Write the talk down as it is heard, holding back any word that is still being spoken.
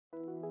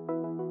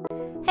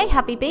Hey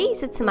happy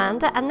bees, it's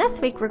Amanda, and this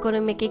week we're going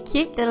to make a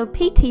cute little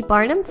PT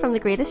Barnum from The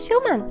Greatest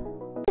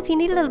Showman. If you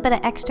need a little bit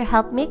of extra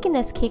help making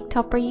this cake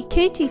topper, you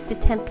could use the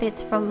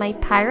templates from my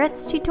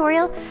Pirates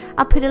tutorial.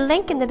 I'll put a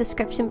link in the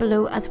description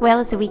below as well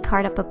as a wee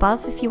card up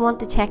above if you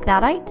want to check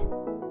that out.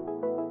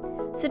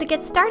 So to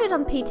get started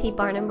on PT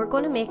Barnum, we're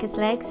going to make his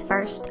legs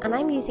first, and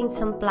I'm using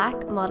some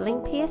black modelling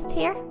paste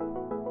here.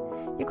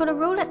 You're going to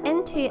roll it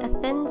into a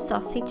thin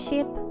sausage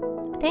shape.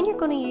 Then you're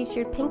going to use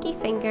your pinky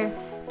finger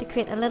to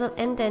create a little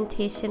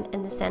indentation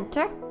in the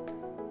centre.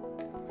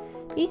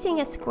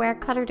 Using a square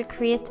cutter to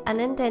create an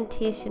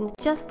indentation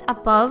just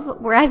above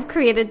where I've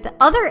created the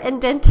other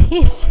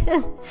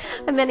indentation.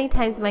 How many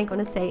times am I going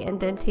to say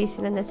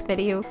indentation in this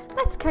video?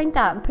 Let's count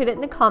that and put it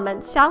in the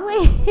comments, shall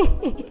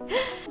we?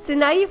 So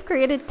now you've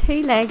created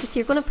two legs.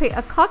 You're going to put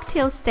a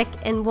cocktail stick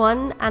in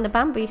one and a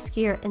bamboo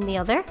skewer in the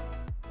other.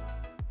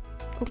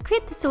 And to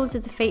create the soles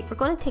of the feet, we're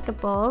going to take a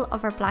ball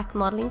of our black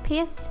modelling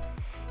paste.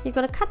 You're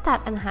going to cut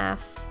that in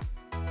half.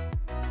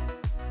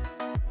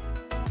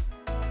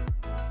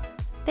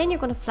 Then you're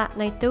going to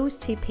flatten out those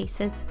two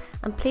pieces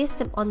and place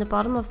them on the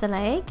bottom of the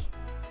leg.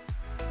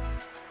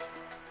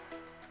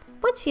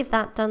 Once you have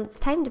that done, it's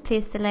time to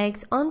place the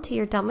legs onto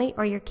your dummy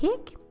or your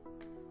cake.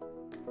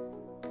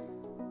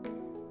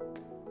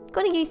 I'm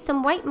going to use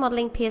some white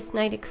modelling paste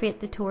now to create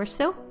the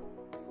torso.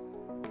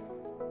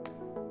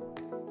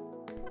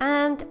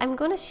 And I'm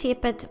going to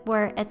shape it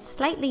where it's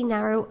slightly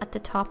narrow at the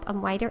top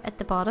and wider at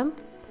the bottom.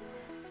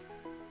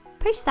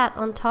 Push that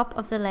on top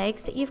of the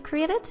legs that you've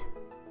created.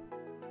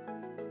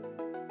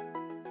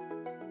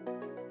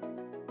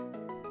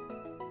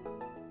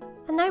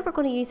 And now we're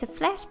going to use a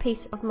flesh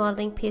piece of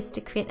modelling paste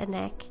to create a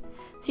neck.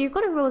 So you're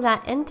going to roll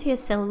that into a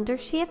cylinder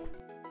shape.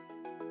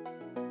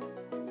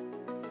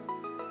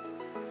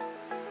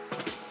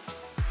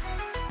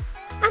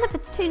 And if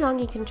it's too long,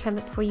 you can trim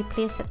it before you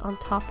place it on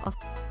top of.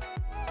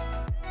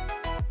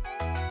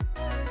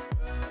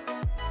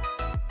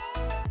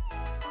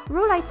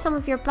 Roll out some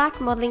of your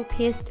black modelling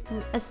paste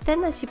as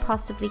thin as you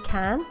possibly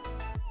can.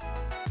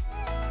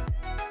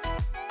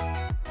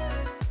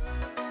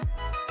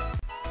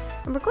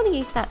 And we're going to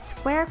use that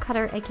square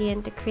cutter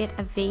again to create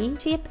a V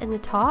shape in the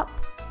top.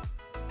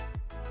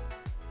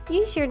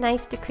 Use your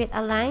knife to create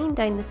a line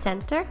down the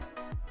centre.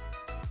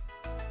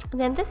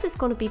 And then this is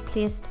going to be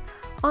placed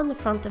on the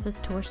front of his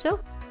torso.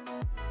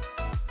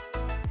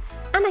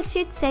 And I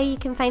should say you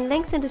can find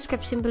links in the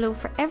description below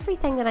for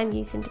everything that I'm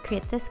using to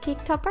create this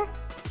cake topper.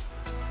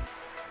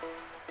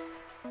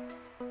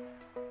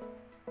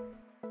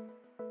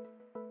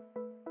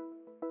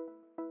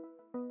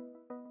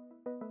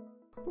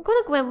 I'm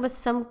going to go in with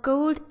some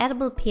gold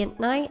edible paint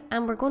now,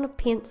 and we're going to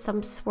paint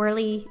some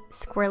swirly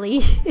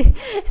squirrels.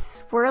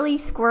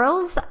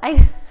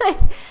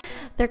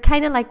 They're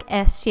kind of like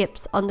S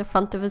shapes on the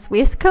front of his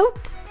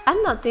waistcoat. I'm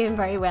not doing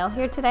very well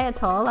here today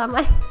at all, am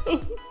I?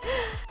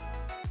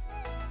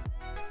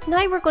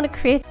 Now we're going to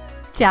create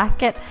a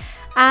jacket,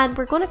 and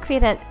we're going to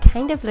create it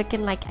kind of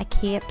looking like a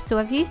cape. So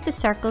I've used a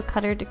circle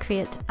cutter to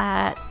create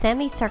a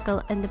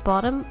semicircle in the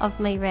bottom of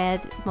my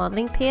red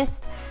modelling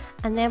paste.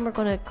 And then we're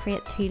going to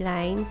create two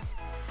lines.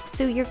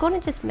 So you're going to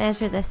just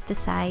measure this to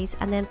size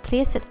and then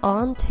place it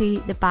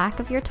onto the back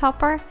of your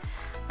topper.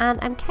 And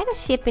I'm kind of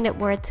shaping it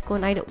where it's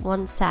going out at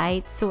one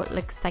side so it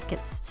looks like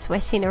it's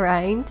swishing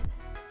around.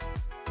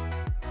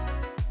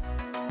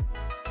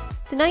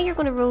 So now you're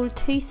going to roll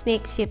two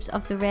snake shapes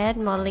of the red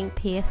modelling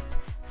paste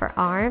for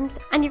arms,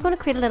 and you're going to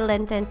create a little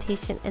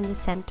indentation in the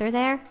centre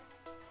there.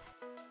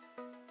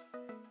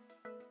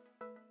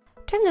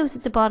 Trim those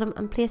at the bottom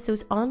and place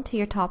those onto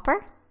your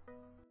topper.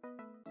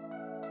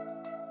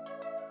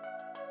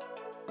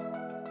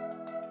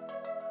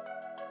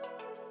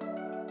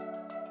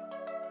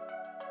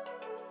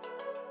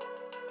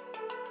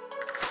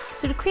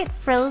 So to create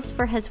frills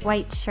for his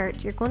white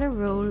shirt, you're going to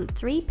roll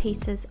three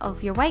pieces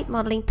of your white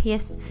modelling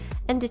paste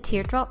into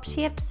teardrop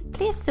shapes.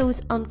 Place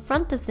those on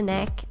front of the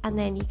neck, and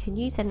then you can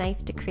use a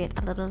knife to create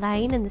a little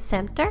line in the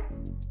centre.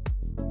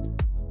 I'm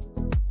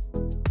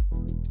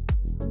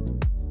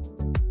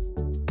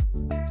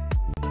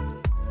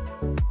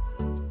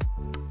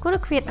going to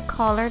create a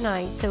collar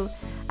now. So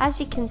as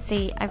you can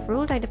see, I've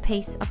rolled out a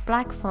piece of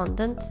black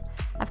fondant.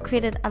 I've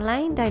created a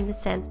line down the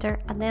centre,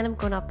 and then I'm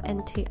going up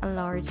into a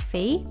large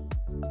V.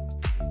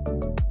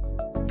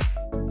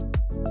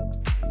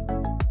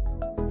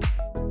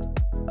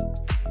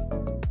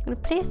 I'm going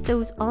to place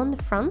those on the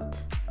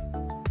front.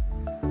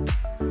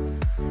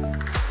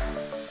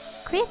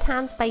 Create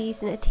hands by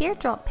using a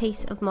teardrop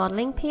piece of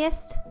modelling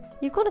paste.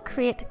 You're going to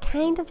create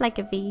kind of like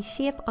a V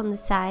shape on the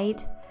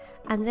side,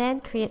 and then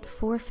create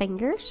 4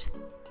 fingers.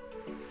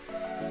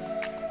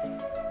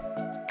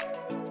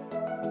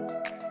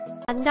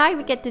 And now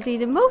we get to do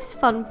the most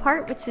fun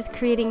part, which is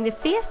creating the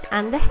face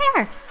and the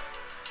hair.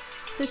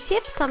 So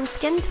shape some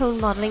skin tone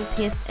modelling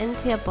paste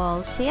into a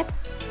ball shape.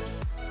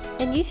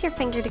 Then use your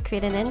finger to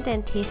create an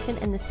indentation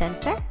in the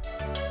centre.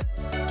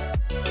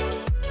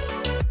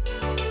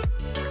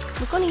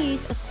 We're going to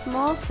use a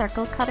small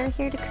circle cutter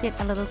here to create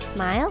a little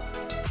smile.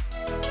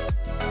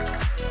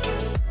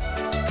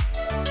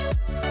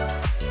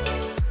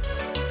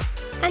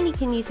 And you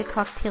can use a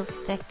cocktail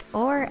stick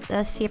or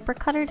a shaper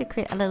cutter to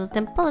create a little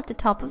dimple at the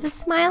top of his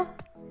smile.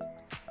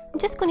 I'm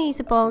just going to use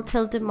a ball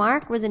tool to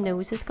mark where the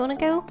nose is going to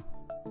go.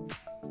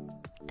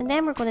 And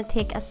then we're going to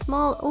take a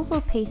small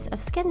oval piece of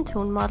skin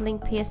tone modelling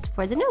paste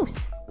for the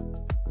nose.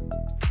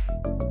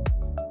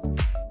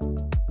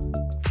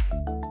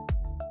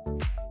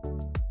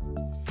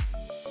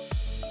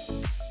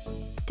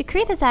 To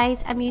create his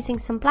eyes, I'm using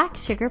some black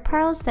sugar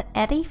pearls that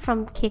Eddie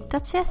from Cake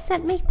Duchess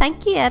sent me.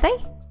 Thank you,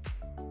 Eddie.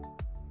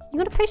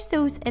 You're going to push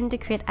those in to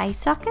create eye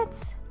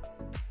sockets.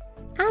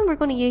 And we're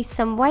going to use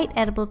some white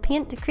edible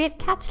paint to create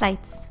catch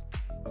lights.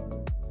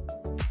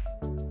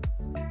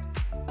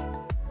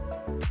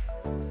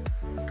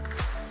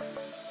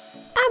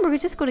 And we're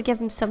just going to give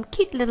him some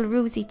cute little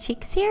rosy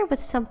cheeks here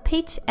with some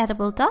peach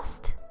edible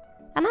dust.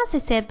 And as I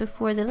said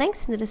before, the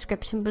links in the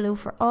description below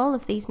for all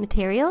of these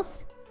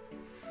materials.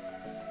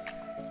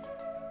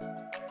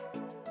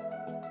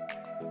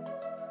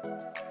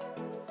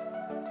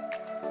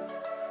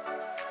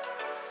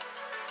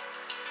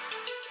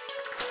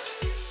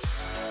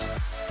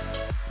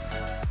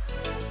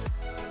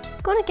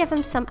 Going to give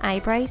him some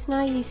eyebrows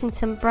now using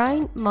some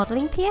brown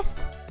modelling paste,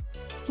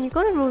 and you're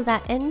going to roll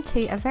that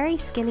into a very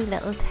skinny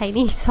little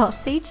tiny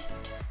sausage.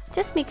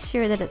 Just make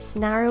sure that it's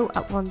narrow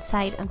at one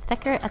side and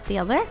thicker at the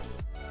other.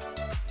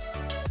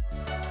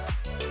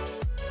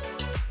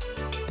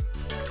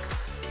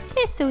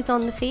 Place those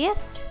on the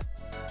face.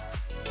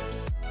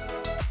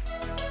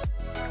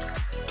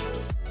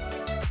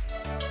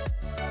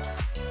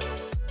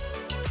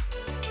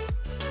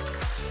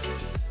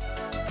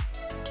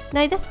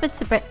 Now this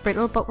bit's a bit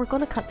brittle, but we're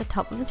going to cut the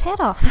top of his head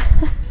off.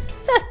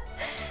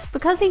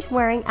 Because he's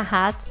wearing a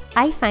hat,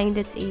 I find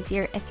it's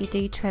easier if you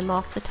do trim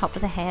off the top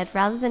of the head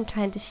rather than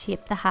trying to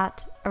shape the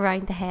hat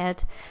around the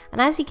head. And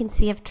as you can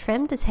see, I've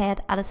trimmed his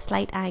head at a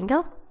slight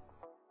angle.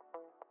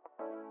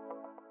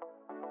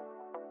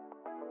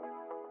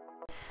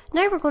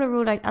 Now we're going to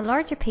roll out a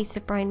larger piece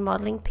of brown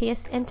modelling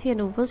paste into an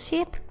oval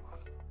shape.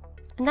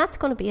 And that's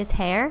going to be his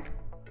hair.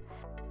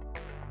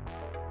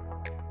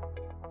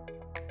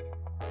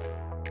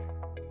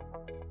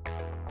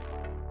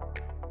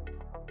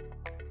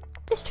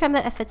 Just trim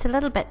it if it's a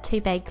little bit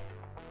too big.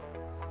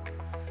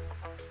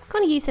 I'm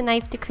going to use a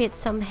knife to create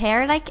some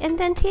hair-like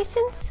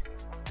indentations.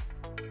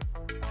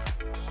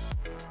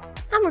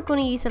 And we're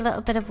going to use a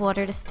little bit of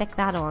water to stick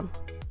that on.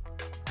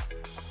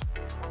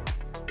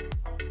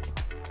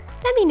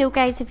 Let me know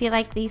guys if you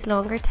like these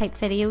longer type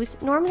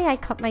videos. Normally I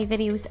cut my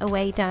videos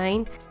away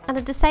down, and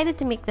I decided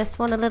to make this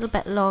one a little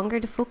bit longer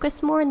to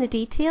focus more on the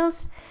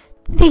details.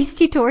 These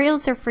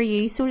tutorials are for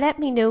you, so let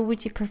me know,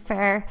 would you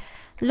prefer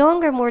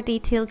longer, more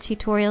detailed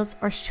tutorials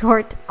or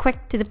short,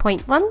 quick to the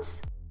point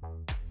ones?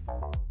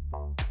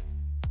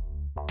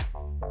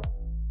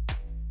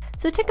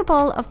 So I took a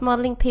ball of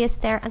modelling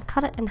paste there and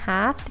cut it in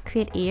half to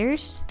create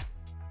ears.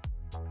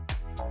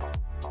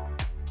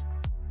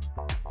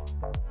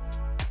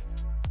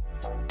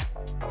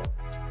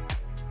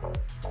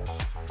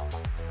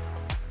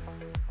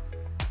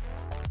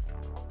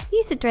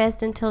 Use a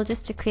Dresden tool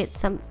just to create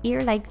some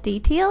ear-like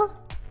detail.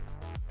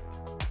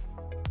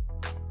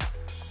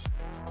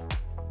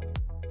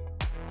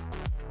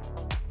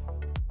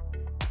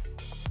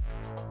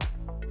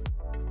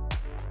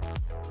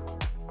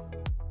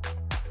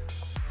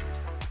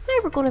 Now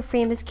we're going to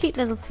frame his cute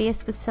little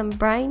face with some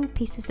brown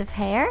pieces of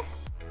hair.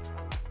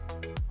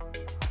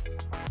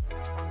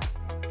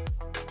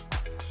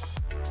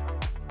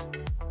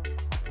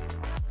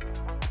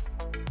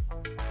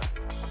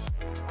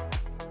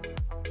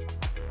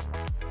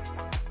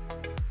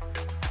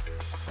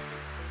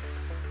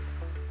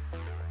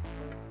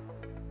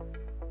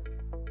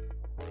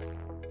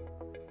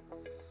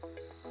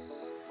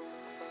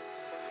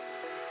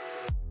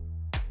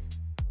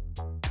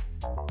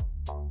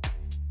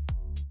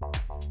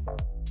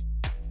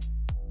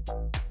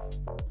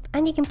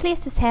 And you can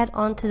place his head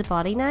onto the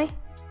body now.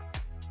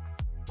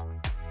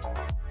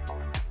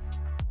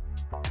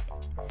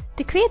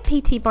 To create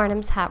P.T.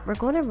 Barnum's hat, we're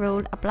going to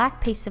roll a black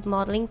piece of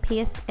modelling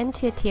paste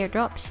into a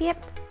teardrop shape.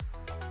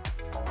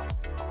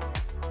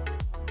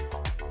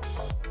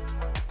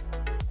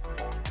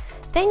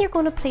 Then you're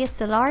going to place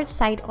the large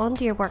side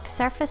onto your work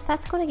surface.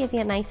 That's going to give you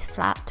a nice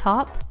flat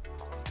top.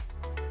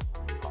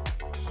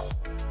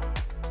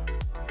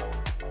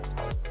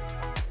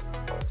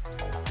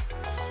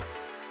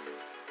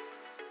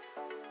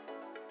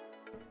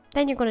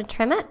 Then you're going to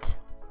trim it.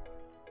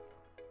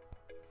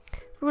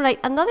 Roll out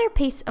another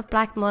piece of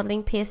black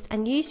modelling paste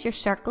and use your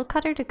circle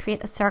cutter to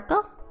create a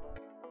circle.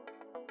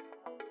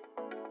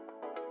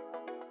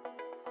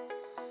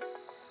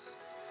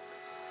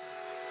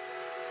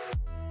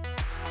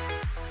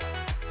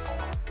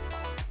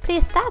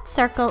 Place that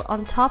circle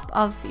on top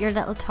of your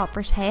little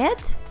topper's head.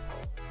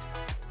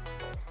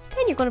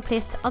 Then you're going to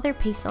place the other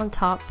piece on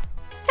top.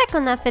 Click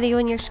on that video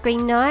on your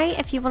screen now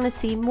if you want to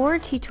see more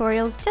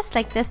tutorials just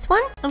like this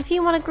one. And if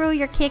you want to grow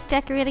your cake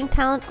decorating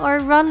talent or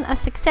run a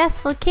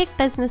successful cake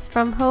business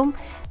from home,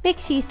 make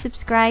sure you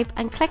subscribe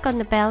and click on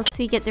the bell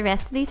so you get the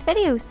rest of these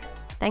videos.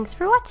 Thanks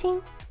for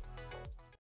watching.